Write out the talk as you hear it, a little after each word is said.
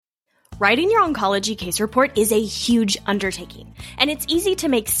Writing your oncology case report is a huge undertaking, and it's easy to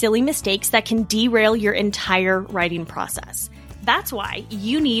make silly mistakes that can derail your entire writing process. That's why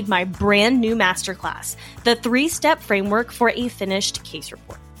you need my brand new masterclass, the 3-step framework for a finished case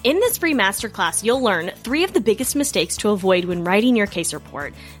report. In this free masterclass, you'll learn 3 of the biggest mistakes to avoid when writing your case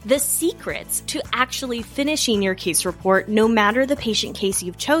report, the secrets to actually finishing your case report no matter the patient case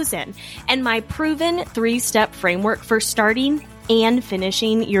you've chosen, and my proven 3-step framework for starting and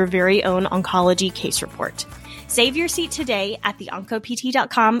finishing your very own oncology case report. Save your seat today at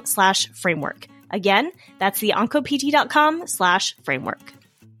theoncopt.com/framework. Again, that's theoncopt.com/framework.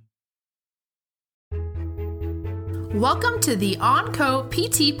 Welcome to the Onco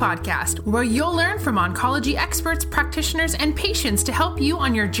PT podcast, where you'll learn from oncology experts, practitioners, and patients to help you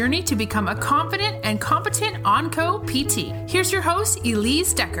on your journey to become a confident and competent Onco PT. Here's your host,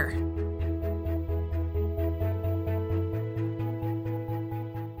 Elise Decker.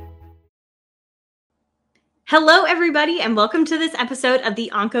 Hello, everybody, and welcome to this episode of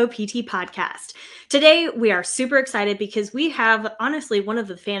the Onco PT podcast. Today, we are super excited because we have, honestly, one of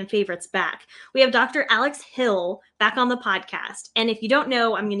the fan favorites back. We have Dr. Alex Hill back on the podcast. And if you don't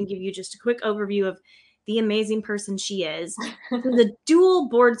know, I'm going to give you just a quick overview of the amazing person she is. She's a dual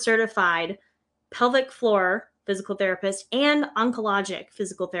board certified pelvic floor physical therapist and oncologic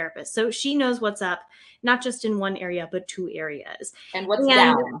physical therapist. So she knows what's up, not just in one area, but 2 areas. And what's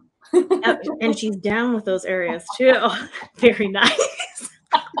down. And she's down with those areas too. Very nice.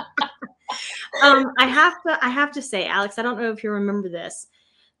 I have to say, Alex, I don't know if you remember this.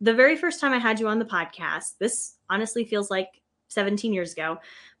 The very first time I had you on the podcast, this honestly feels like 17 years ago,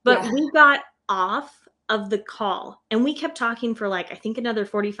 but we got off of the call and we kept talking for I think another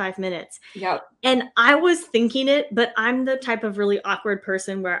 45 minutes. Yep. And I was thinking it, but I'm the type of really awkward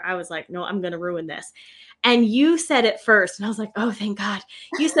person where I was like, no, I'm going to ruin this. And you said it first. And I was like, oh, thank God.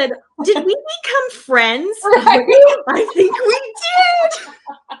 You said, did we become friends? Right. I think we did.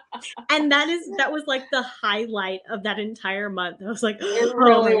 And that was like the highlight of that entire month. I was like, it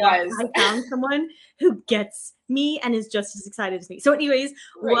really was. I found someone who gets me and is just as excited as me. So anyways,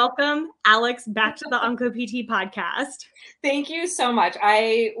 Welcome, Alex, back to the Onco PT podcast. Thank you so much.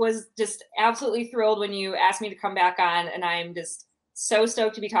 I was just absolutely thrilled when you asked me to come back on, and I'm just so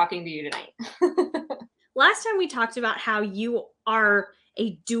stoked to be talking to you tonight. Last time we talked about how you are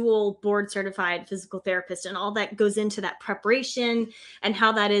a dual board certified physical therapist and all that goes into that preparation and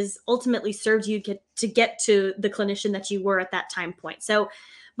how that is ultimately served you to get to the clinician that you were at that time point. So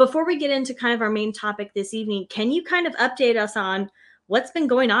before we get into kind of our main topic this evening, can you kind of update us on what's been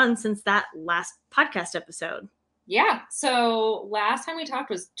going on since that last podcast episode? Yeah. So last time we talked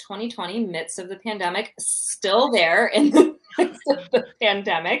was 2020, midst of the pandemic, still there in the midst of the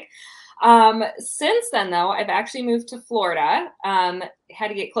pandemic. Since then, though, I've actually moved to Florida, had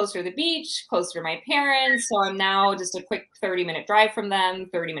to get closer to the beach, closer to my parents. So I'm now just a quick 30-minute drive from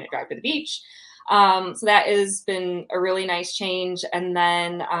them, 30-minute drive to the beach. So that has been a really nice change. And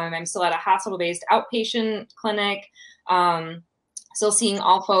then I'm still at a hospital-based outpatient clinic, still seeing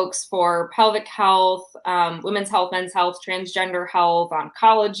all folks for pelvic health, women's health, men's health, transgender health,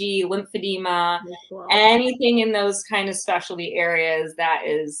 oncology, lymphedema, anything in those kind of specialty areas. That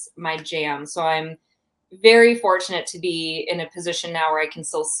is my jam. So I'm very fortunate to be in a position now where I can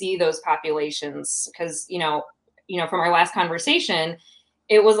still see those populations because, from our last conversation,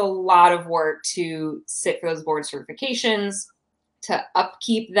 it was a lot of work to sit for those board certifications, to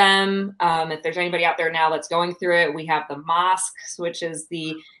upkeep them. If there's anybody out there now that's going through it, we have the MOSCs, which is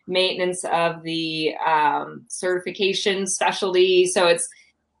the maintenance of the certification specialty. So it's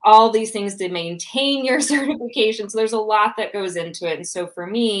all these things to maintain your certification. So there's a lot that goes into it. And so for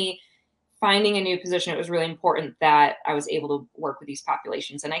me, finding a new position, it was really important that I was able to work with these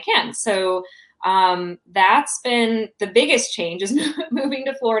populations, and I can. So that's been the biggest change, is moving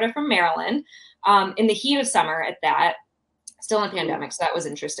to Florida from Maryland in the heat of summer at that. Still in pandemic, so that was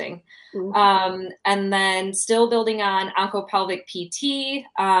interesting. And then still building on Oncopelvic PT.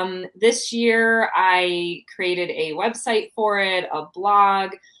 This year, I created a website for it, a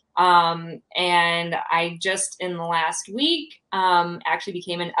blog, and I just in the last week actually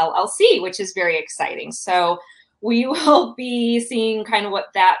became an LLC, which is very exciting. So we will be seeing kind of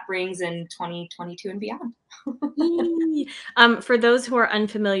what that brings in 2022 and beyond. For those who are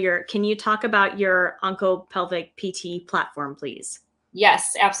unfamiliar, can you talk about your Oncopelvic PT platform, please?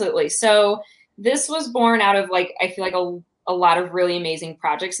 Yes, absolutely. So this was born out of I feel like a lot of really amazing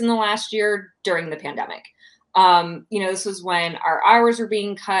projects in the last year during the pandemic. This was when our hours were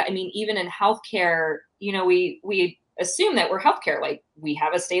being cut. I mean, even in healthcare, we assume that we're healthcare. Like, we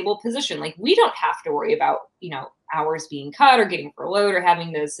have a stable position. Like, we don't have to worry about, hours being cut or getting furloughed or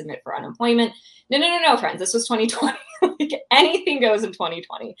having to submit for unemployment. No, friends. This was 2020. Like, anything goes in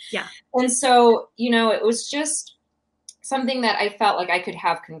 2020. Yeah. And so, it was just something that I felt like I could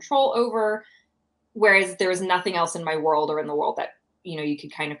have control over, whereas there was nothing else in my world or in the world that, you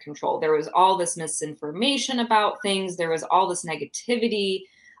could kind of control. There was all this misinformation about things. There was all this negativity.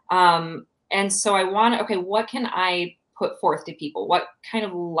 And so what can I put forth to people? What kind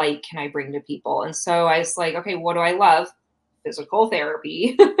of light can I bring to people? And so I was like, okay, what do I love? Physical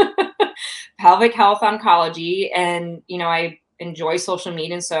therapy, pelvic health oncology. And, I enjoy social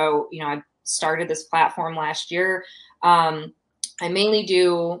media. And so, I started this platform last year. I mainly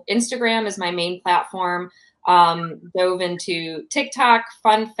do Instagram as my main platform. Dove into TikTok.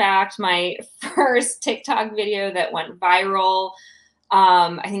 Fun fact, my first TikTok video that went viral,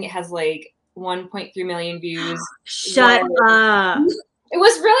 I think it has like 1.3 million views. Shut up. It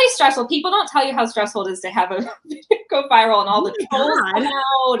was really stressful. People don't tell you how stressful it is to have a video go viral and all the trolls come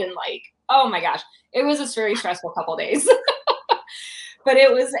out, and like, oh my gosh, it was a very stressful couple days. But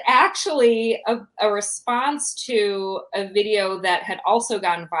it was actually a response to a video that had also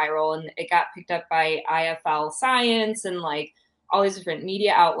gone viral, and it got picked up by IFL Science and like all these different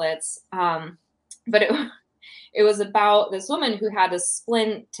media outlets. But it was about this woman who had a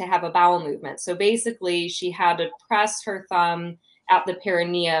splint to have a bowel movement. So basically she had to press her thumb at the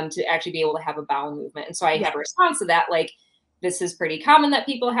perineum to actually be able to have a bowel movement. And so I had a response to that, like, this is pretty common that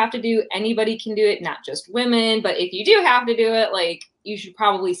people have to do. Anybody can do it, not just women. But if you do have to do it, like, you should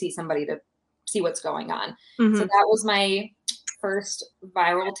probably see somebody to see what's going on. Mm-hmm. So that was my first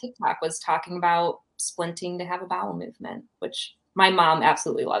viral TikTok, was talking about splinting to have a bowel movement, which my mom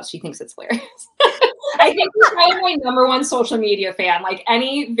absolutely loves. She thinks it's hilarious. I think she's probably my number one social media fan. Like,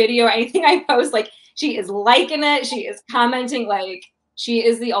 any video, anything I post, like, she is liking it. She is commenting. Like, she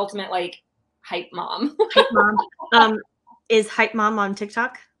is the ultimate, like, hype mom. Hype mom. Is Hype Mom on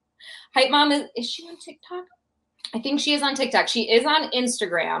TikTok? Hype Mom, is she on TikTok? I think she is on TikTok. She is on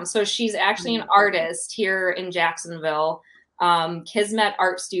Instagram. So she's actually an artist here in Jacksonville. Kismet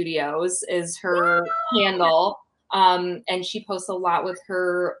Art Studios is her handle. And she posts a lot with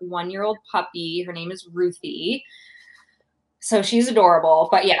her 1-year-old puppy. Her name is Ruthie. So she's adorable.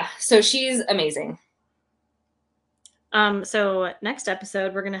 But yeah, so she's amazing. So next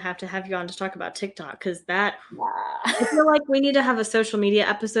episode, we're going to have you on to talk about TikTok, because I feel like we need to have a social media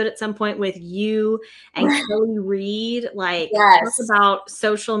episode at some point with you and Kelly Reed, talk about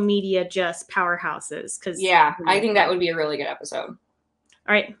social media, just powerhouses. I think that would be a really good episode. All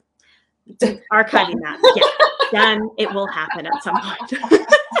right. Archiving that. Yeah. Done. It will happen at some point.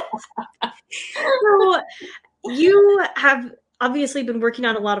 So you have obviously been working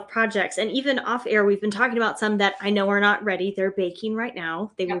on a lot of projects, and even off air, we've been talking about some that I know are not ready. They're baking right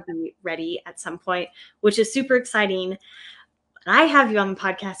now. They will be ready at some point, which is super exciting. But I have you on the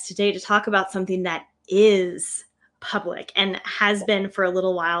podcast today to talk about something that is public and has been for a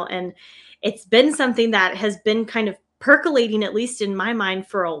little while. And it's been something that has been kind of percolating, at least in my mind,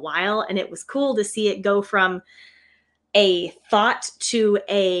 for a while. And it was cool to see it go from a thought to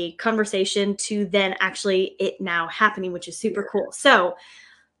a conversation to then actually it now happening, which is super cool. So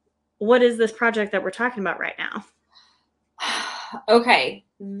what is this project that we're talking about right now? Okay.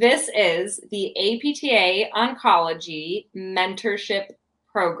 This is the APTA Oncology Mentorship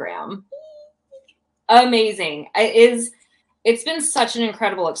Program. Amazing. It's been such an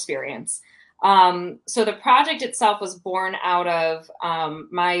incredible experience. So the project itself was born out of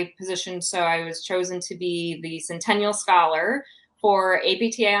my position. So I was chosen to be the Centennial Scholar for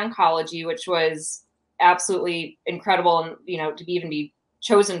APTA Oncology, which was absolutely incredible, and to even be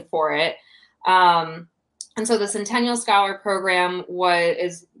chosen for it. And so the Centennial Scholar program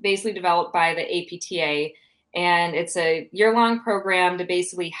is basically developed by the APTA, and it's a year-long program to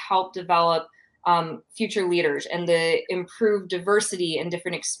basically help develop future leaders and the improved diversity and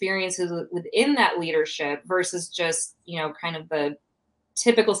different experiences within that leadership versus just, kind of the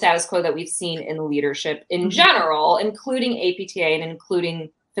typical status quo that we've seen in leadership in general, including APTA and including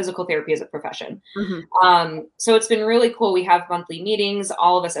physical therapy as a profession. Mm-hmm. So it's been really cool. We have monthly meetings,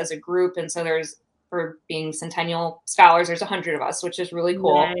 all of us as a group. And so for being Centennial Scholars, there's 100 of us, which is really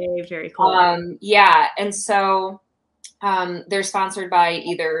cool. Yay, very cool. And so they're sponsored by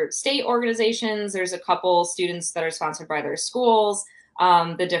either state organizations. There's a couple students that are sponsored by their schools,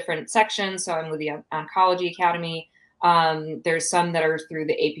 the different sections. So I'm with the Oncology Academy. There's some that are through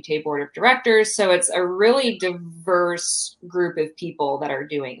the APTA Board of Directors. So it's a really diverse group of people that are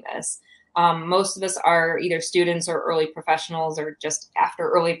doing this. Most of us are either students or early professionals or just after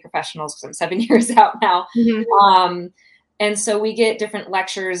early professionals because I'm 7 years out now. And so we get different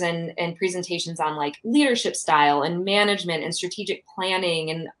lectures and presentations on like leadership style and management and strategic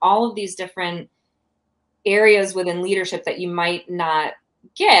planning and all of these different areas within leadership that you might not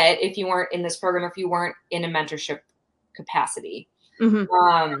get if you weren't in this program or if you weren't in a mentorship capacity.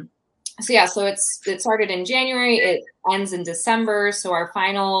 So it started in January, it ends in December. So our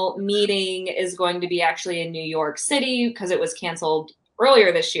final meeting is going to be actually in New York City because it was canceled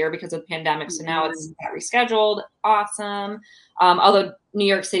earlier this year because of the pandemic. So now it's rescheduled. Awesome. Although New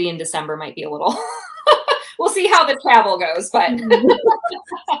York City in December might be a little, we'll see how the travel goes, but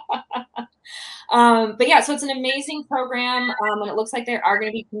yeah, so it's an amazing program. And it looks like they are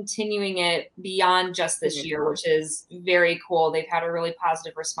going to be continuing it beyond just this year, which is very cool. They've had a really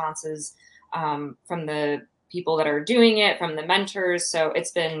positive responses from the people that are doing it, from the mentors. So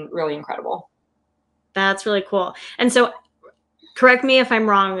it's been really incredible. That's really cool. And so correct me if I'm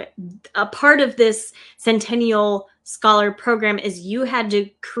wrong, a part of this Centennial Scholar program is you had to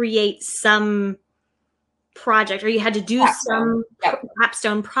create some project or you had to do some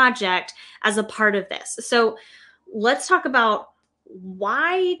capstone project as a part of this. So let's talk about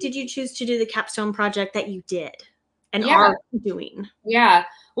why did you choose to do the capstone project that you did and are doing? Yeah.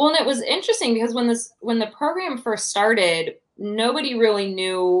 Well, and it was interesting because when the program first started, nobody really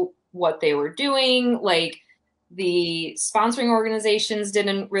knew what they were doing. Like the sponsoring organizations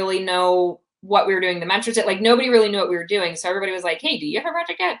didn't really know what we were doing. The mentors did, like nobody really knew what we were doing. So everybody was like, hey, do you have a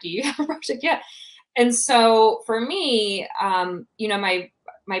project yet? Do you have a project yet? And so for me, my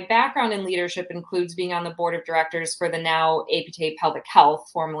background in leadership includes being on the board of directors for the now APTA Pelvic Health,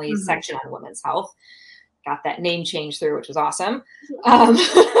 formerly Section on Women's Health. Got that name change through, which was awesome.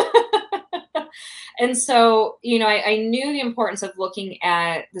 And so, I knew the importance of looking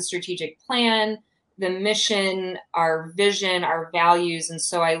at the strategic plan, the mission, our vision, our values. And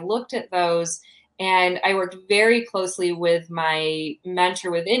so I looked at those. And I worked very closely with my mentor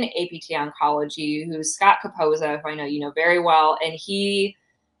within APTA Oncology, who's Scott Capozza, who I know you know very well. And he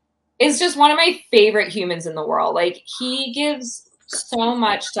is just one of my favorite humans in the world. Like he gives so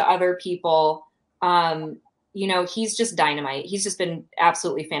much to other people. He's just dynamite. He's just been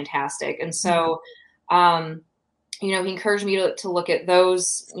absolutely fantastic. And so, he encouraged me to look at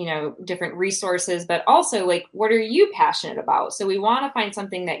those, different resources, but also like, what are you passionate about? So we want to find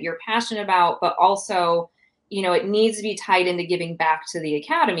something that you're passionate about, but also, it needs to be tied into giving back to the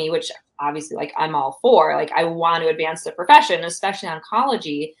academy, which obviously like I'm all for. Like I want to advance the profession, especially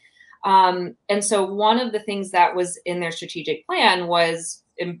oncology. And so one of the things that was in their strategic plan was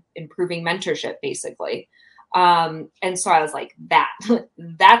improving mentorship, basically. And so I was like,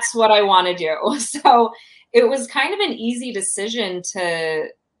 that's what I want to do. So it was kind of an easy decision to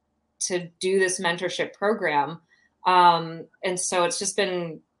do this mentorship program. And so it's just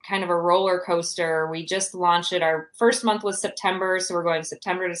been kind of a roller coaster. We just launched it. Our first month was September. So we're going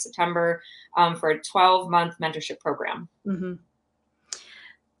September to September for a 12-month mentorship program. I'm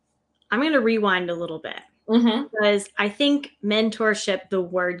going to rewind a little bit because I think mentorship, the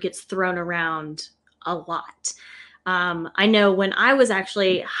word gets thrown around a lot. I know when I was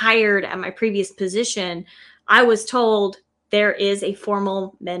actually hired at my previous position, I was told there is a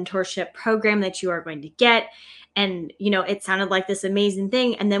formal mentorship program that you are going to get. And, it sounded like this amazing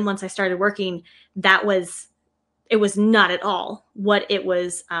thing. And then once I started working, it was not at all what it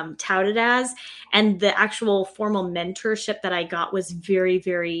was touted as. And the actual formal mentorship that I got was very,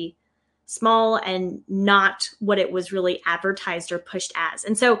 very small and not what it was really advertised or pushed as.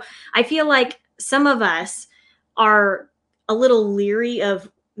 And so I feel like some of us are a little leery of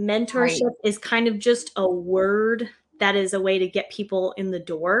mentorship is kind of just a word that is a way to get people in the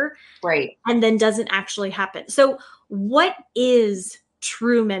door. Right. And then doesn't actually happen. So what is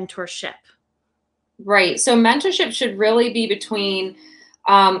true mentorship? Right. So mentorship should really be between,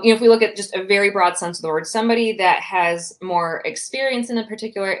 if we look at just a very broad sense of the word, somebody that has more experience in a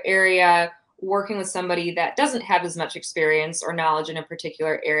particular area, working with somebody that doesn't have as much experience or knowledge in a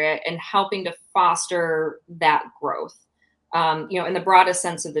particular area and helping to foster that growth, in the broadest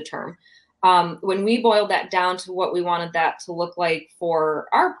sense of the term. When we boiled that down to what we wanted that to look like for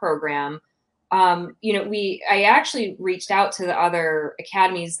our program, I actually reached out to the other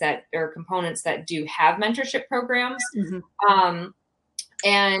academies that or components that do have mentorship programs,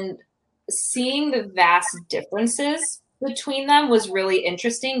 and seeing the vast differences between them was really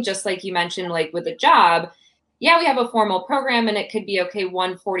interesting. Just like you mentioned, like with a job, we have a formal program and it could be okay,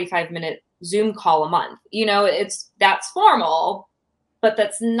 1 45-minute Zoom call a month. That's formal, but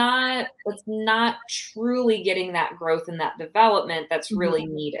that's not truly getting that growth and that development that's really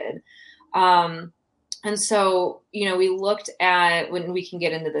needed. And so, we looked at, when we can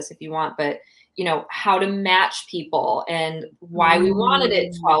get into this if you want, but, how to match people and why we wanted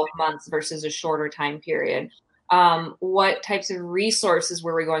it 12 months versus a shorter time period. What types of resources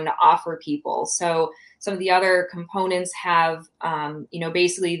were we going to offer people? So some of the other components have,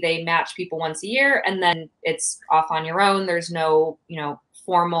 basically they match people once a year and then it's off on your own. There's no,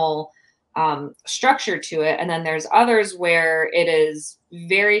 formal structure to it. And then there's others where it is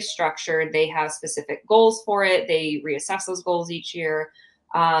very structured. They have specific goals for it. They reassess those goals each year.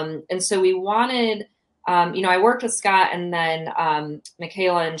 And so we wanted, I worked with Scott and then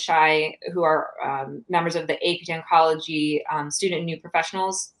Michaela and Shai, who are members of the APT Oncology Student and New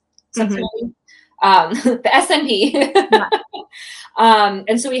Professionals Subcommittee, the SNP.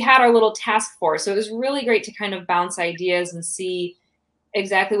 And so we had our little task force. So it was really great to kind of bounce ideas and see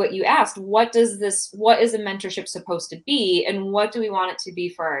exactly what you asked. What is a mentorship supposed to be? And what do we want it to be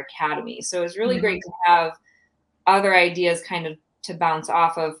for our academy? So it was really great to have other ideas kind of to bounce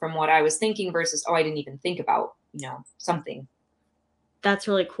off of from what I was thinking versus, I didn't even think about, something. That's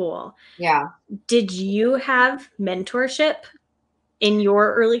really cool. Yeah. Did you have mentorship in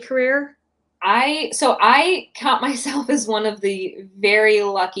your early career? So I count myself as one of the very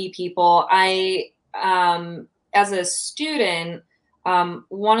lucky people. As a student,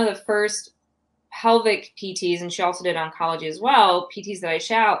 one of the first pelvic PTs, and she also did oncology as well, PTs that I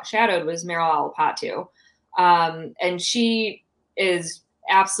shadowed was Meryl Alapatu. And she is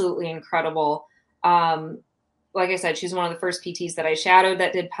absolutely incredible. Like I said, she's one of the first PTs that I shadowed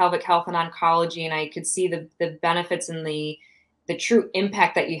that did pelvic health and oncology. And I could see the benefits and the true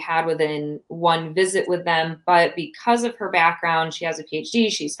impact that you had within one visit with them. But because of her background, she has a PhD,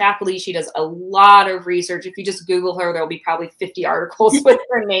 she's faculty, she does a lot of research. If you just Google her, there'll be probably 50 articles with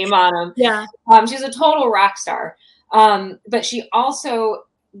her name on them. Yeah. She's a total rock star. But she also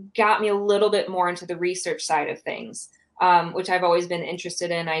got me a little bit more into the research side of things, which I've always been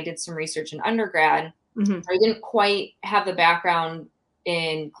interested in. I did some research in undergrad. I didn't quite have the background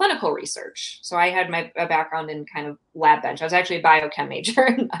in clinical research. So I had a background in kind of lab bench. I was actually a biochem major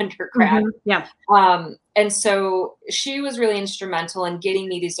in undergrad. Yeah. And so she was really instrumental in getting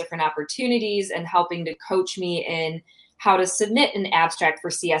me these different opportunities and helping to coach me in how to submit an abstract for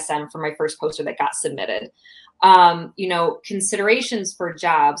CSM for my first poster that got submitted. Considerations for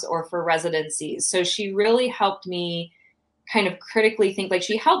jobs or for residencies. So she really helped me kind of critically think, like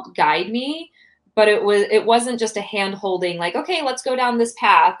she helped guide me, but it wasn't just a hand holding, like, okay, let's go down this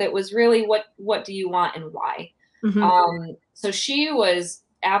path. It was really what do you want and why? So she was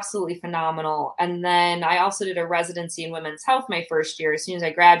absolutely phenomenal. And then I also did a residency in women's health my first year, as soon as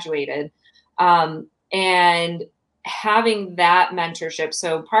I graduated. And having that mentorship.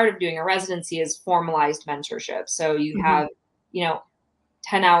 So part of doing a residency is formalized mentorship. So you have,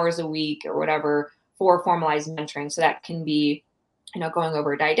 10 hours a week or whatever for formalized mentoring. So that can be, going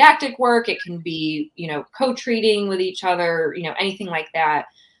over didactic work. It can be, co-treating with each other, anything like that.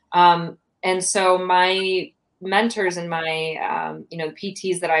 And so my mentors and my,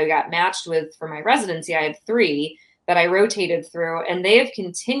 PTs that I got matched with for my residency, I had 3 that I rotated through, and they have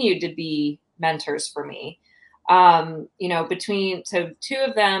continued to be mentors for me. Between 2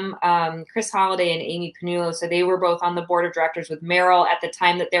 of them, Chris Holliday and Amy Panulo. So they were both on the board of directors with Meryl at the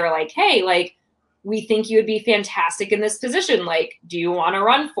time that they were like, hey, like, we think you would be fantastic in this position. Like, do you want to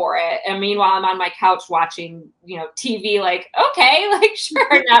run for it? And meanwhile, I'm on my couch watching, TV, like, okay, like,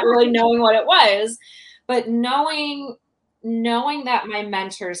 sure, not really knowing what it was, but knowing that my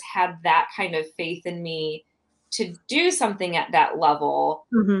mentors had that kind of faith in me to do something at that level,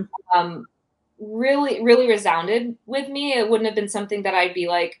 really, really resounded with me. It wouldn't have been something that I'd be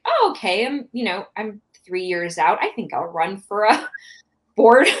like, oh, okay, I'm 3 years out. I think I'll run for a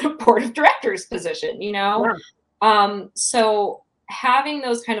board of directors position, Yeah. So having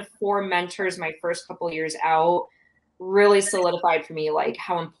those kind of 4 mentors my first couple of years out really solidified for me, like,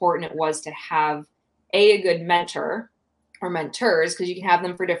 how important it was to have a good mentor or mentors, because you can have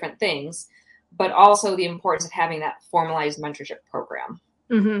them for different things, but also the importance of having that formalized mentorship program.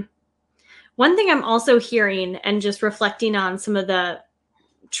 One thing I'm also hearing, and just reflecting on some of the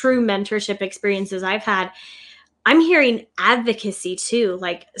true mentorship experiences I've had, I'm hearing advocacy too.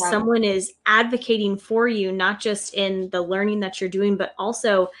 Like, someone is advocating for you, not just in the learning that you're doing, but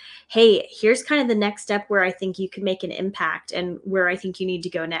also, hey, here's kind of the next step where I think you can make an impact and where I think you need to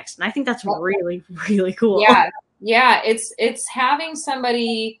go next. And I think that's really, really cool. Yeah. It's having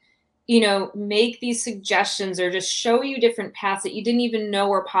somebody, make these suggestions or just show you different paths that you didn't even know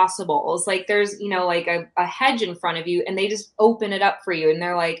were possible. It's like there's, like a hedge in front of you, and they just open it up for you. And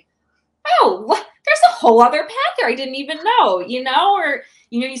they're like, oh, there's a whole other path there I didn't even know, or,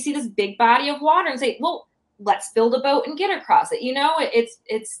 you see this big body of water and say, well, let's build a boat and get across it.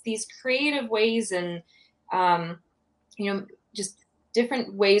 It's these creative ways and, just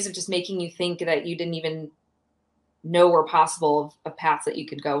different ways of just making you think that you didn't even know were possible of paths that you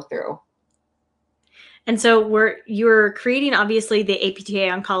could go through. And so you're creating, obviously, the APTA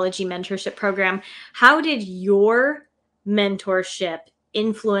Oncology Mentorship Program. How did your mentorship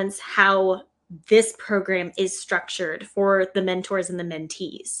influence how this program is structured for the mentors and the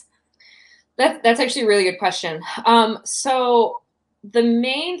mentees? That's actually a really good question. So the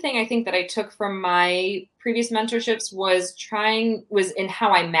main thing I think that I took from my previous mentorships was in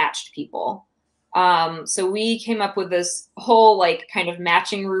how I matched people. So we came up with this whole kind of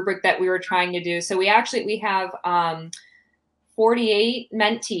matching rubric that we were trying to do. So we have 48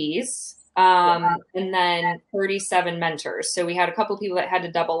 mentees, and then 37 mentors. So we had a couple of people that had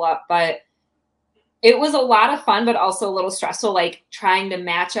to double up, but it was a lot of fun, but also a little stressful, trying to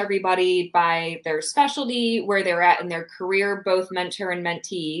match everybody by their specialty, where they're at in their career, both mentor and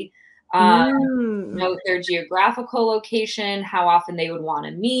mentee. Their geographical location, how often they would want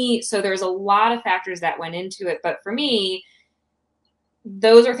to meet. So there's a lot of factors that went into it. But for me,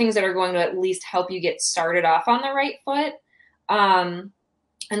 those are things that are going to at least help you get started off on the right foot.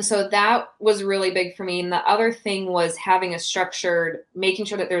 And so that was really big for me. And the other thing was making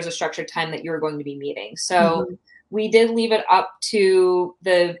sure that there was a structured time that you were going to be meeting. So we did leave it up to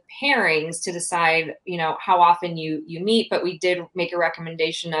the pairings to decide, how often you meet, but we did make a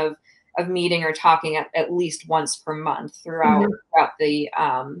recommendation of meeting or talking at least once per month throughout the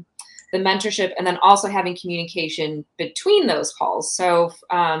mentorship, and then also having communication between those calls. So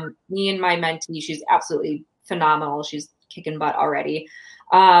me and my mentee, she's absolutely phenomenal. She's kicking butt already.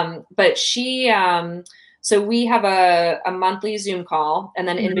 But she, so we have a monthly Zoom call, and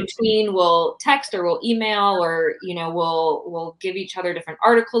then in between we'll text or we'll email or, we'll give each other different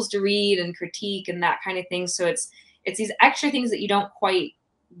articles to read and critique and that kind of thing. So it's these extra things that you don't quite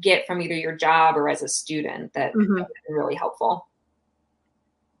get from either your job or as a student that have been really helpful.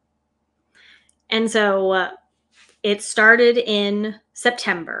 And so it started in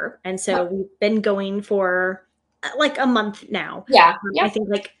September. And so we've been going for a month now. Yeah. I think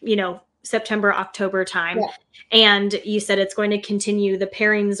September, October time. Yeah. And you said it's going to continue. The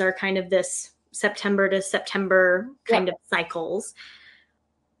pairings are kind of this September to September kind of cycles.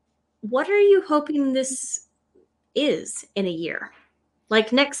 What are you hoping this is in a year?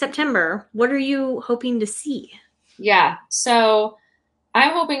 Next September, what are you hoping to see? Yeah. So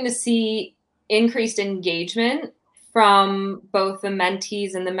I'm hoping to see increased engagement from both the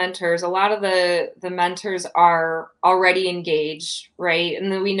mentees and the mentors. A lot of the mentors are already engaged, right?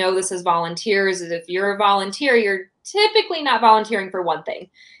 And then we know this as volunteers, is if you're a volunteer, you're typically not volunteering for one thing.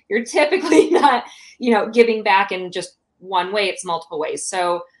 You're typically not, giving back in just one way. It's multiple ways.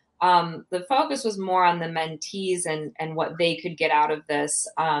 So the focus was more on the mentees and what they could get out of this.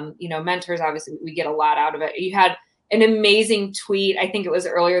 Mentors, obviously, we get a lot out of it. You had an amazing tweet, I think it was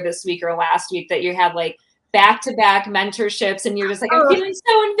earlier this week or last week, that you had back-to-back mentorships, and you're just I'm feeling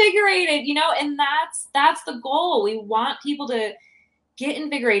so invigorated, and that's the goal. We want people to get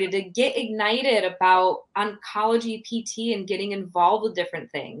invigorated, to get ignited about oncology PT and getting involved with different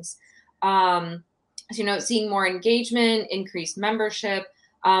things. Seeing more engagement, increased membership,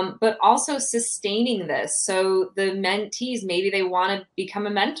 but also sustaining this. So the mentees, maybe they want to become a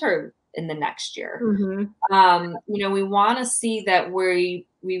mentor in the next year. We want to see that we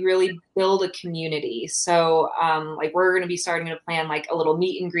really build a community. So we're going to be starting to plan a little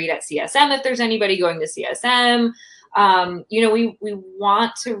meet and greet at CSM if there's anybody going to CSM. We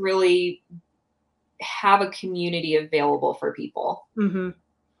want to really have a community available for people.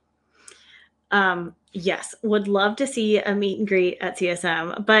 Yes, would love to see a meet and greet at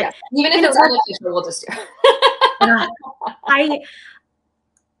CSM, but even if it's unofficial, we'll just do.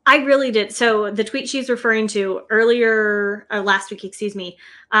 I really did. So the tweet she's referring to earlier, last week,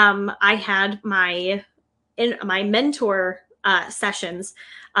 I had my mentor sessions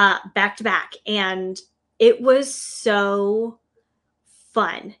back to back, and it was so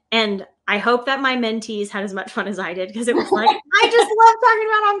fun. And I hope that my mentees had as much fun as I did, because it was I just love talking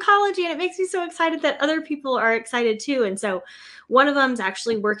about oncology, and it makes me so excited that other people are excited too. And so one of them is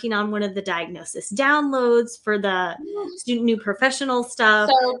actually working on one of the diagnosis downloads for the student new professional stuff.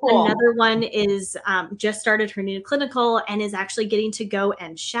 So cool. Another one is just started her new clinical and is actually getting to go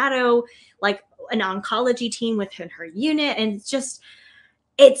and shadow an oncology team within her unit. And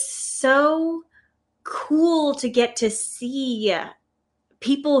it's so cool to get to see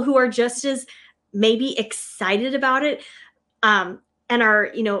people who are just as maybe excited about it and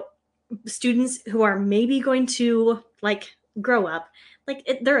are, students who are maybe going to like grow up,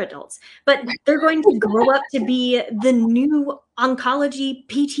 they're adults, but they're going to grow up to be the new oncology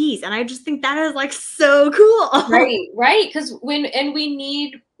PTs. And I just think that is like so cool. Right. Because we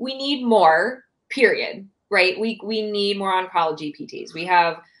need more, period. Right. We need more oncology PTs. We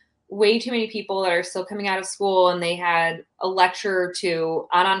have way too many people that are still coming out of school and they had a lecture or two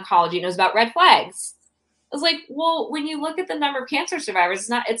on oncology and it was about red flags. I was like, well, when you look at the number of cancer survivors,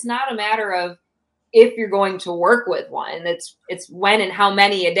 it's not a matter of if you're going to work with one. It's when and how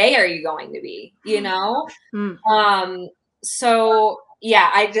many a day are you going to be, you know? So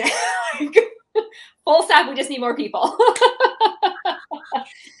yeah, full stop. We just need more people.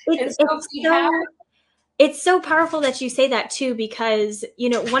 It's so powerful that you say that too, because, you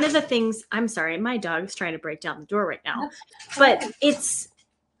know, one of the things, I'm sorry, my dog's trying to break down the door right now, but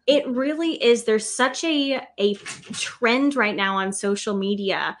it really is. There's such a trend right now on social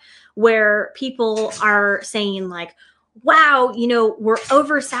media where people are saying like, wow, you know, we're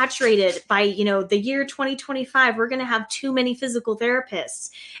oversaturated by, you know, the year 2025, we're going to have too many physical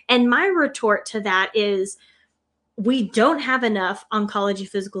therapists. And my retort to that is, we don't have enough oncology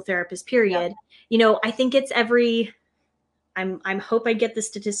physical therapists, period. Yep. You know, I think it's I hope I get the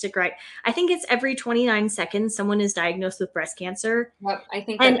statistic right. I think it's every 29 seconds someone is diagnosed with breast cancer. Yep, I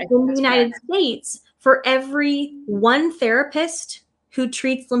think in the United States, for every one therapist who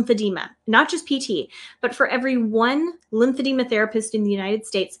treats lymphedema, not just PT, but for every one lymphedema therapist in the United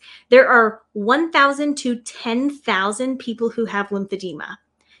States, there are 1,000 to 10,000 people who have lymphedema.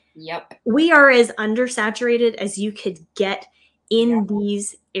 Yep. We are as undersaturated as you could get in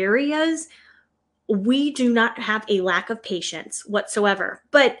these areas. We do not have a lack of patients whatsoever,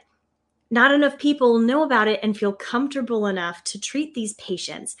 but not enough people know about it and feel comfortable enough to treat these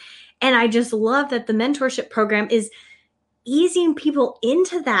patients. And I just love that the mentorship program is easing people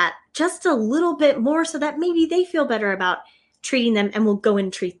into that just a little bit more so that maybe they feel better about treating them and will go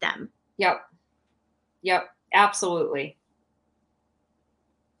and treat them. Yep. Absolutely.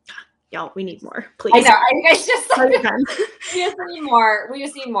 Y'all, we need more, please. I know. It's just like, we just need more. We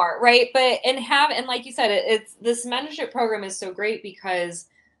just need more, right? But and like you said, it's this mentorship program is so great because,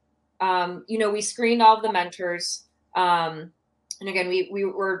 you know, we screened all of the mentors, and again, we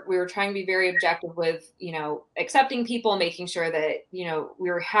were trying to be very objective with, you know, accepting people, making sure that, you know, we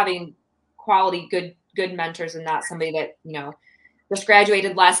were having quality, good mentors, and not somebody that, you know, just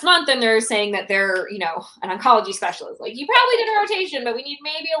graduated last month and they're saying that they're, you know, an oncology specialist. Like, you probably did a rotation, but we need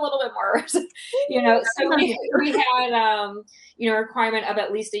maybe a little bit more, you know. So we had, you know, a requirement of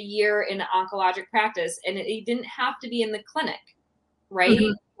at least a year in oncologic practice, and it didn't have to be in the clinic, right? Mm-hmm.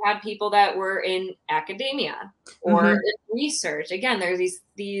 We had people that were in academia or in research. Again, there's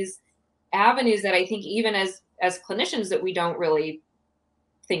these avenues that I think even as clinicians that we don't really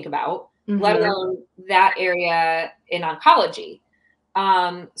think about, let alone that area in oncology.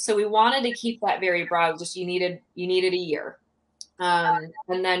 So we wanted to keep that very broad. Just you needed a year. And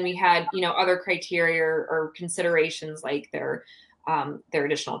then we had, you know, other criteria or considerations like their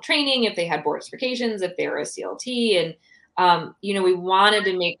additional training, if they had board certifications, if they were a CLT. And, you know, we wanted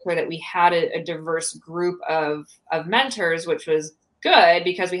to make sure that we had a diverse group of mentors, which was good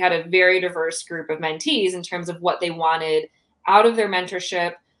because we had a very diverse group of mentees in terms of what they wanted out of their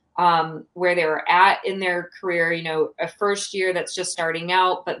mentorship. Where they were at in their career, you know, a first year that's just starting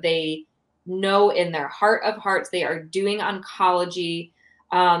out, but they know in their heart of hearts they are doing oncology,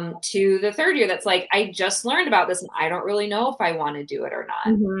 to the third year that's like, I just learned about this and I don't really know if I want to do it or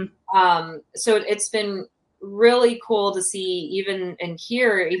not. So it's been really cool to see even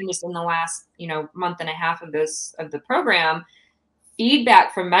just in the last, you know, month and a half of the program,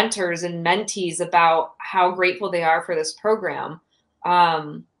 feedback from mentors and mentees about how grateful they are for this program.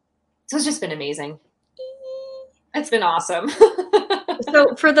 So it's just been amazing. It's been awesome.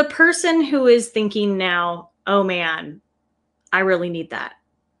 So for the person who is thinking now, oh man, I really need that.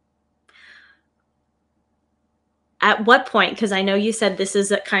 At what point, because I know you said this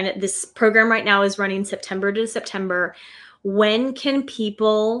is this program right now is running September to September. When can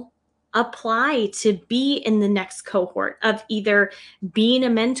people apply to be in the next cohort of either being a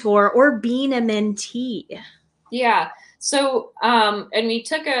mentor or being a mentee? Yeah. So, and we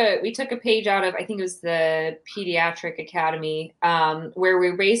took a page out of, I think it was the Pediatric Academy, where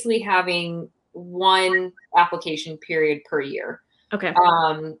we're basically having one application period per year. Okay.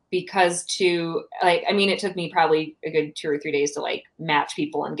 Because it took me probably a good 2 or 3 days to like match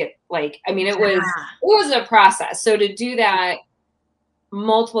people and get it was a process. So to do that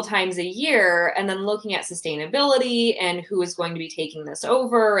multiple times a year and then looking at sustainability and who is going to be taking this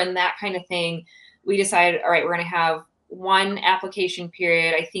over and that kind of thing, we decided, all right, we're going to have one application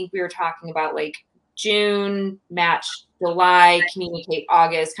period. I think we were talking about like June, match July, communicate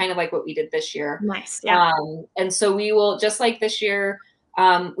August, kind of like what we did this year. Nice. Yeah. And so we will, just like this year,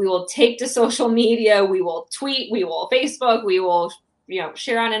 we will take to social media, we will tweet, we will Facebook, we will,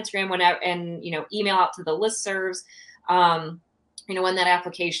 share on Instagram whenever, and, email out to the listservs. When that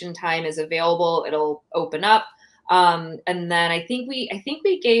application time is available, it'll open up. And then I think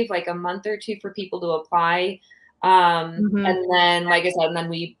we gave like a month or two for people to apply. And then, like I said, and then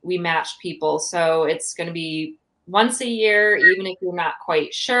we matched people. So it's going to be once a year, even if you're not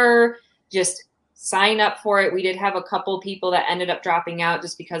quite sure, just sign up for it. We did have a couple people that ended up dropping out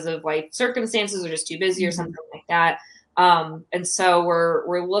just because of life circumstances or just too busy or something like that. And so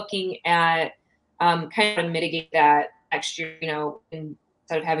we're looking at kind of mitigate that next year, instead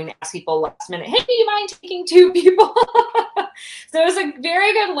of having to ask people last minute, hey, do you mind taking 2 people? So it was a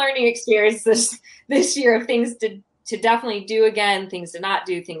very good learning experience this year of things to definitely do again, things to not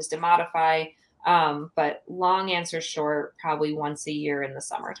do, things to modify. But long answer short, probably once a year in the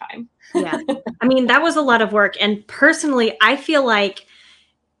summertime. Yeah. I mean, that was a lot of work. And personally, I feel like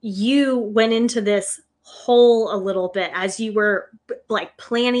you went into this hole a little bit as you were like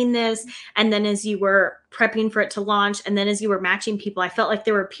planning this, and then as you were prepping for it to launch, and then as you were matching people. I felt like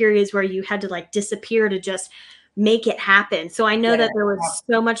there were periods where you had to like disappear to just make it happen. So I know that there was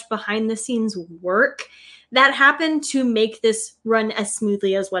so much behind the scenes work that happened to make this run as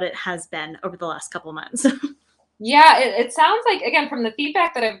smoothly as what it has been over the last couple months. Yeah, it sounds like, again, from the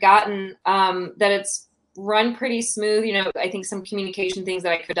feedback that I've gotten, that it's run pretty smooth. I think some communication things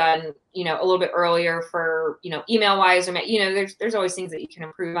that I could have done, a little bit earlier for, email wise, or, there's always things that you can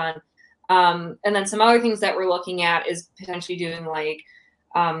improve on. And then some other things that we're looking at is potentially doing like,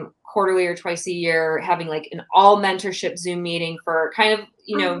 quarterly or twice a year, having like an all mentorship Zoom meeting for kind of,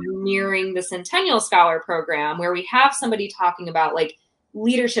 nearing the Centennial Scholar Program, where we have somebody talking about like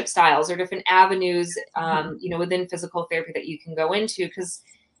leadership styles or different avenues, within physical therapy that you can go into. Because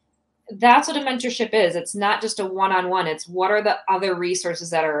that's what a mentorship is. It's not just a one-on-one. It's what are the other resources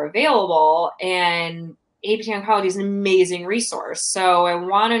that are available. And APT Oncology is an amazing resource. So I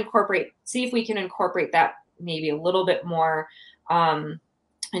want to see if we can incorporate that maybe a little bit more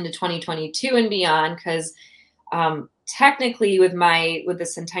into 2022 and beyond. Because technically with the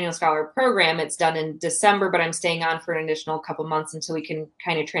Centennial Scholar Program, it's done in December, but I'm staying on for an additional couple months until we can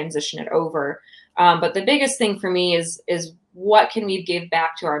kind of transition it over. But the biggest thing for me is what can we give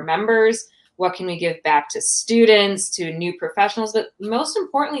back to our members? What can we give back to students, to new professionals? But most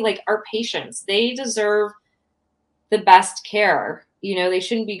importantly, like our patients, they deserve the best care. They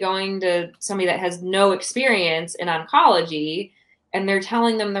shouldn't be going to somebody that has no experience in oncology and they're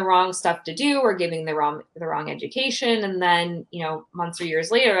telling them the wrong stuff to do or giving the wrong education. And then, months or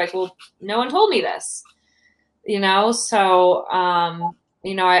years later, like, well, no one told me this, so,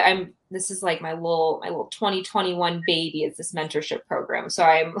 this is like my little 2021 baby is this mentorship program. So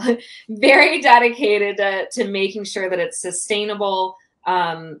I'm very dedicated to making sure that it's sustainable,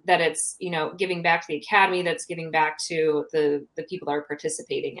 that it's, giving back to the academy, that's giving back to the people that are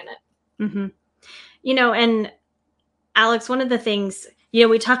participating in it. Mm-hmm. And Alex, one of the things,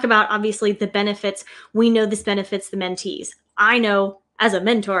 we talk about obviously the benefits. We know this benefits the mentees. I know as a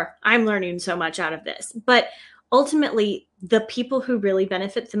mentor, I'm learning so much out of this, but ultimately the people who really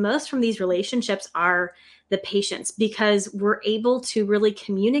benefit the most from these relationships are the patients, because we're able to really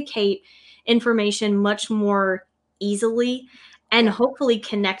communicate information much more easily and hopefully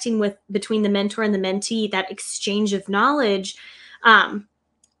connecting between the mentor and the mentee, that exchange of knowledge. And,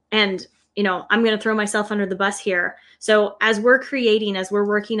 I'm going to throw myself under the bus here. So as we're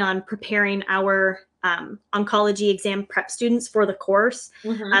working on preparing our oncology exam prep students for the course,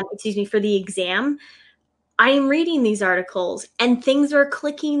 for the exam, I am reading these articles and things are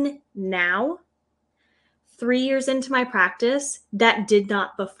clicking now, 3 years into my practice, that did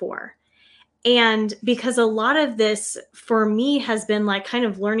not before. And because a lot of this for me has been like kind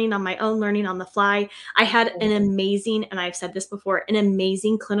of learning on my own, learning on the fly. I had an amazing, and I've said this before, an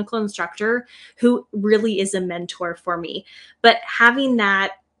amazing clinical instructor who really is a mentor for me. But having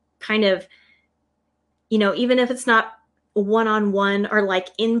that kind of, even if it's not one-on-one or like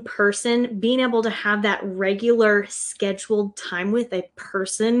in person, being able to have that regular scheduled time with a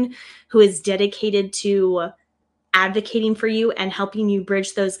person who is dedicated to advocating for you and helping you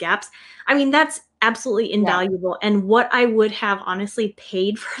bridge those gaps. I mean, that's absolutely invaluable. Yeah. And what I would have honestly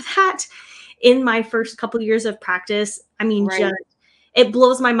paid for that in my first couple of years of practice, I mean, just, it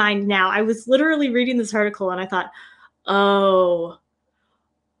blows my mind now. I was literally reading this article and I thought, oh,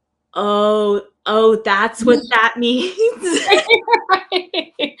 that's what that means.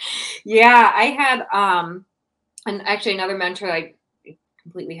 Yeah, I had and actually another mentor, I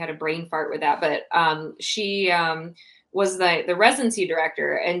completely had a brain fart with that, but she was the residency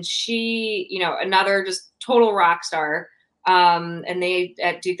director, and she, another just total rock star. And they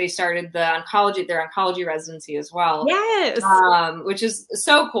at Duke, they started their oncology residency as well. Yes. Which is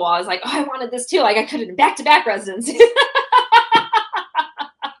so cool. I was like, oh, I wanted this too. Like I could have back-to-back residency.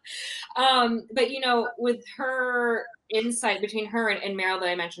 But with her insight, between her and Meryl that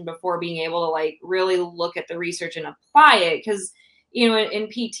I mentioned before, being able to like really look at the research and apply it, because in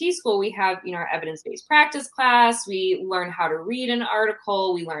PT school we have our evidence-based practice class. We learn how to read an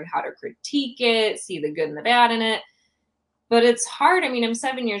article, we learn how to critique it, see the good and the bad in it. But it's hard. I mean, I'm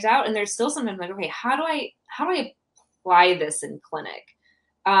 7 years out, and there's still sometimes like, okay, how do I apply this in clinic?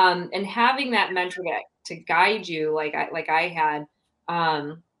 And having that mentor to guide you, like I had,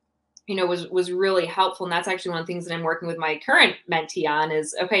 was really helpful. And that's actually one of the things that I'm working with my current mentee on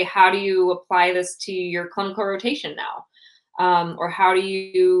is, okay, how do you apply this to your clinical rotation now? Or how do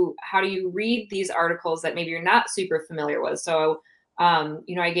you read these articles that maybe you're not super familiar with? So,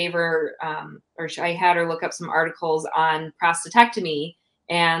 I gave her, I had her look up some articles on prostatectomy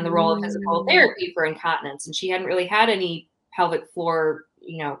and the role of physical therapy for incontinence. And she hadn't really had any pelvic floor,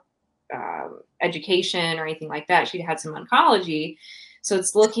 education or anything like that. She'd had some oncology. So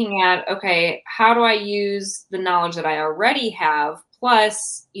it's looking at, okay, how do I use the knowledge that I already have,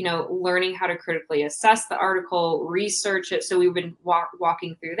 plus, learning how to critically assess the article, research it. So we've been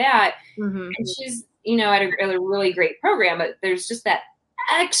walking through that. Mm-hmm. And she's, at a really great program, but there's just that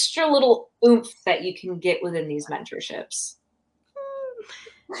extra little oomph that you can get within these mentorships.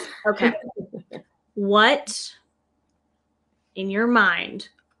 Okay. What, in your mind,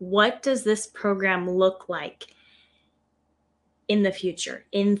 what does this program look like in the future,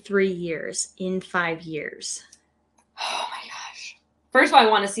 in 3 years, in 5 years? Oh my gosh. First of all, I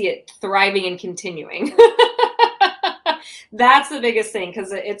want to see it thriving and continuing. That's the biggest thing,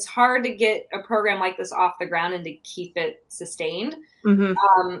 because it's hard to get a program like this off the ground and to keep it sustained.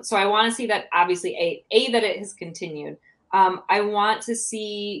 Mm-hmm. So I want to see that, obviously, that it has continued. I want to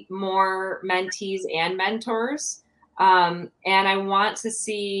see more mentees and mentors. And I want to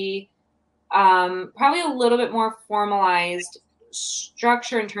see probably a little bit more formalized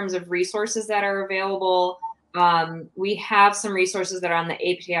structure in terms of resources that are available. We have some resources that are on the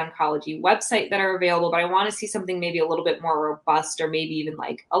APTA Oncology website that are available, but I want to see something maybe a little bit more robust, or maybe even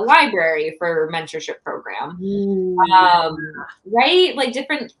like a library for a mentorship program. Right? Like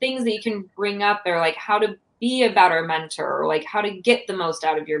different things that you can bring up there, like how to be a better mentor, or like how to get the most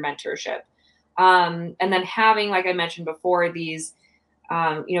out of your mentorship. And then having, like I mentioned before, these,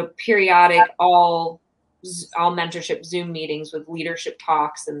 periodic all mentorship Zoom meetings with leadership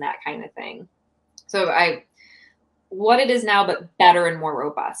talks and that kind of thing. So what it is now, but better and more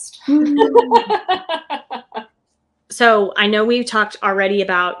robust. So I know we've talked already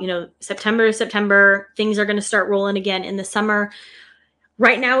about, September, things are going to start rolling again in the summer.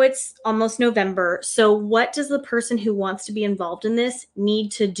 Right now it's almost November. So what does the person who wants to be involved in this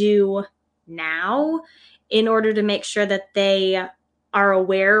need to do now in order to make sure that they are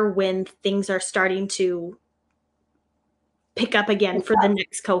aware when things are starting to pick up again for the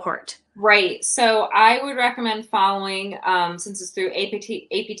next cohort? Right. So I would recommend following, since it's through APTA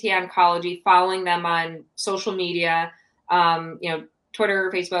Oncology, following them on social media,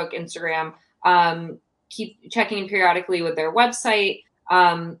 Twitter, Facebook, Instagram, keep checking in periodically with their website,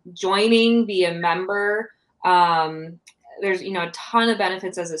 joining, be a member. There's, a ton of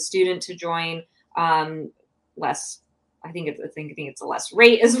benefits as a student to join, I think it's a less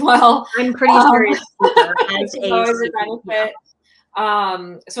rate as well. I'm pretty sure it's always a benefit.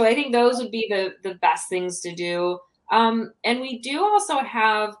 So I think those would be the best things to do. And we do also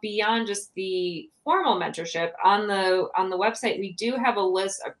have, beyond just the formal mentorship, on the website, we do have a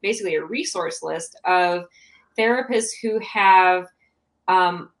list, basically a resource list of therapists who have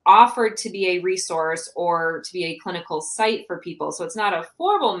offered to be a resource or to be a clinical site for people. So it's not a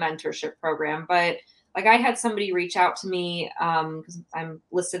formal mentorship program, but like I had somebody reach out to me because I'm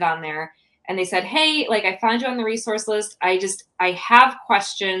listed on there, and they said, hey, like I found you on the resource list. I have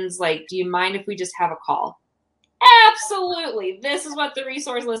questions. Like, do you mind if we just have a call? Absolutely. This is what the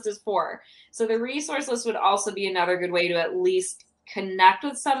resource list is for. So the resource list would also be another good way to at least connect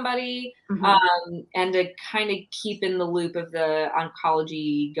with somebody, and to kind of keep in the loop of the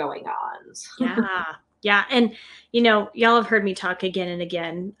oncology going on. Yeah. And, y'all have heard me talk again and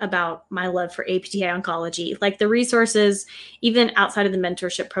again about my love for APTA Oncology. Like the resources, even outside of the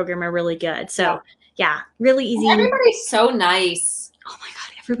mentorship program, are really good. So yeah, really easy. Everybody's so nice. Oh my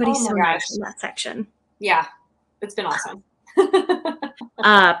God. Everybody's so nice in that section. Yeah. It's been awesome.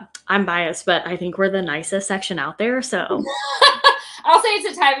 I'm biased, but I think we're the nicest section out there. So I'll say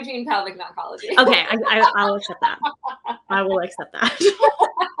it's a tie between pelvic and oncology. Okay, I'll accept that. I will accept that.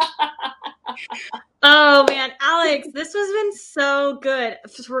 Oh man, Alex, this has been so good.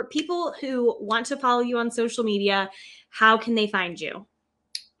 For people who want to follow you on social media, how can they find you?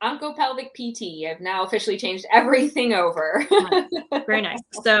 Oncopelvic PT. I've now officially changed everything over. Very nice.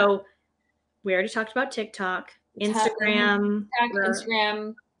 So we already talked about TikTok, Instagram,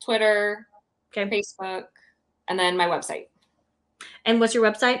 Twitter, okay, Facebook, and then my website. And what's your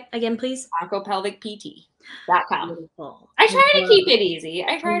website again, please? oncopelvicpt.com. I try to keep it easy.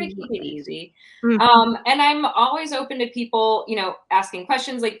 Mm-hmm. And I'm always open to people, asking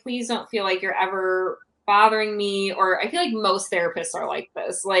questions. Like, please don't feel like you're ever bothering me, or I feel like most therapists are like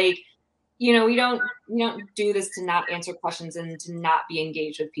this. Like, we don't do this to not answer questions and to not be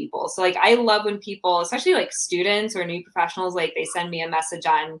engaged with people. So like, I love when people, especially like students or new professionals, like they send me a message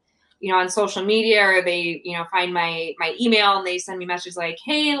on social media, or they, find my email and they send me messages like,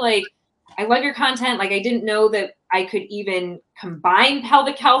 hey, like, I love your content. Like, I didn't know that I could even combine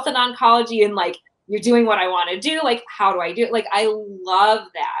pelvic health and oncology, and like, you're doing what I want to do. Like, how do I do it? Like, I love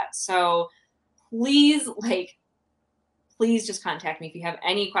that. So please just contact me if you have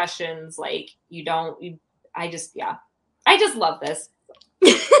any questions. Like, I just love this.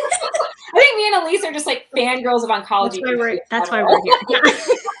 I think me and Elise are just like fangirls of oncology. That's why we're here. Yeah.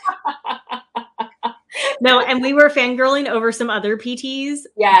 No, and we were fangirling over some other PTs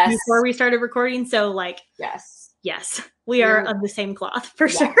before we started recording. So like, yes, we are of the same cloth for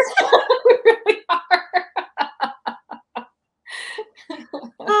sure. We really are.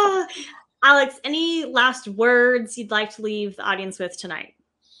 Alex, any last words you'd like to leave the audience with tonight?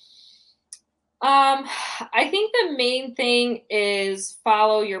 I think the main thing is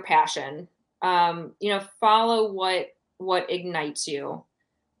follow your passion. Follow what ignites you.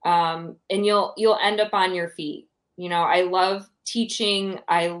 And you'll end up on your feet. I love teaching.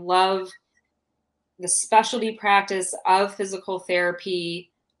 I love the specialty practice of physical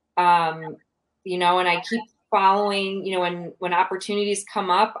therapy. And I keep following, when opportunities come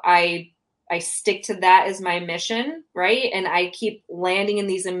up, I stick to that as my mission, right? And I keep landing in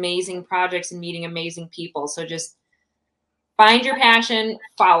these amazing projects and meeting amazing people. So just find your passion,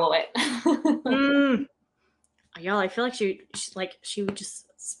 follow it. Y'all, I feel like she just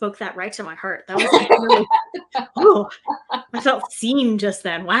spoke that right to my heart. That was really, I felt seen just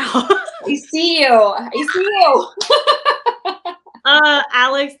then. Wow. I see you.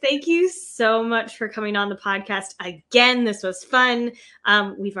 Alex, thank you so much for coming on the podcast again. This was fun.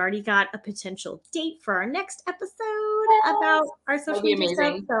 We've already got a potential date for our next episode about our social media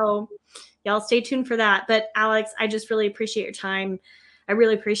stuff. So y'all stay tuned for that. But Alex, I just really appreciate your time. I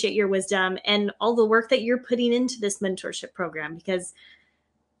really appreciate your wisdom and all the work that you're putting into this mentorship program, because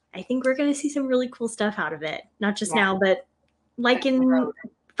I think we're going to see some really cool stuff out of it. Not just now, but like in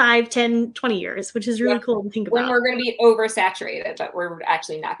 5, 10, 20 years, which is really cool to think about. When we're going to be oversaturated, but we're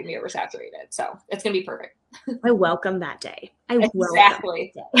actually not going to be oversaturated. So it's going to be perfect. I welcome that day.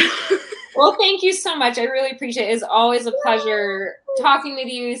 Exactly. Well, thank you so much. I really appreciate it. It's always a pleasure talking with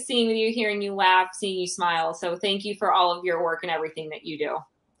you, seeing with you, hearing you laugh, seeing you smile. So thank you for all of your work and everything that you do.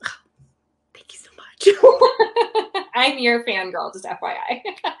 Thank you so much. I'm your fangirl, just FYI.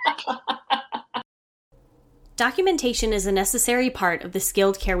 Documentation is a necessary part of the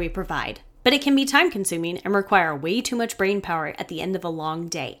skilled care we provide, but it can be time-consuming and require way too much brain power at the end of a long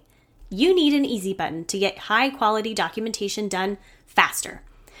day. You need an easy button to get high-quality documentation done faster.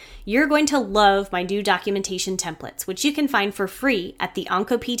 You're going to love my new documentation templates, which you can find for free at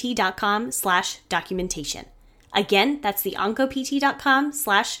theoncopt.com/documentation. Again, that's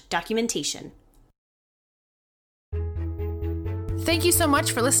theoncopt.com/documentation. Thank you so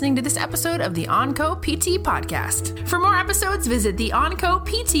much for listening to this episode of the Onco PT podcast. For more episodes, visit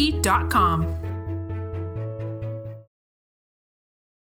theoncopt.com.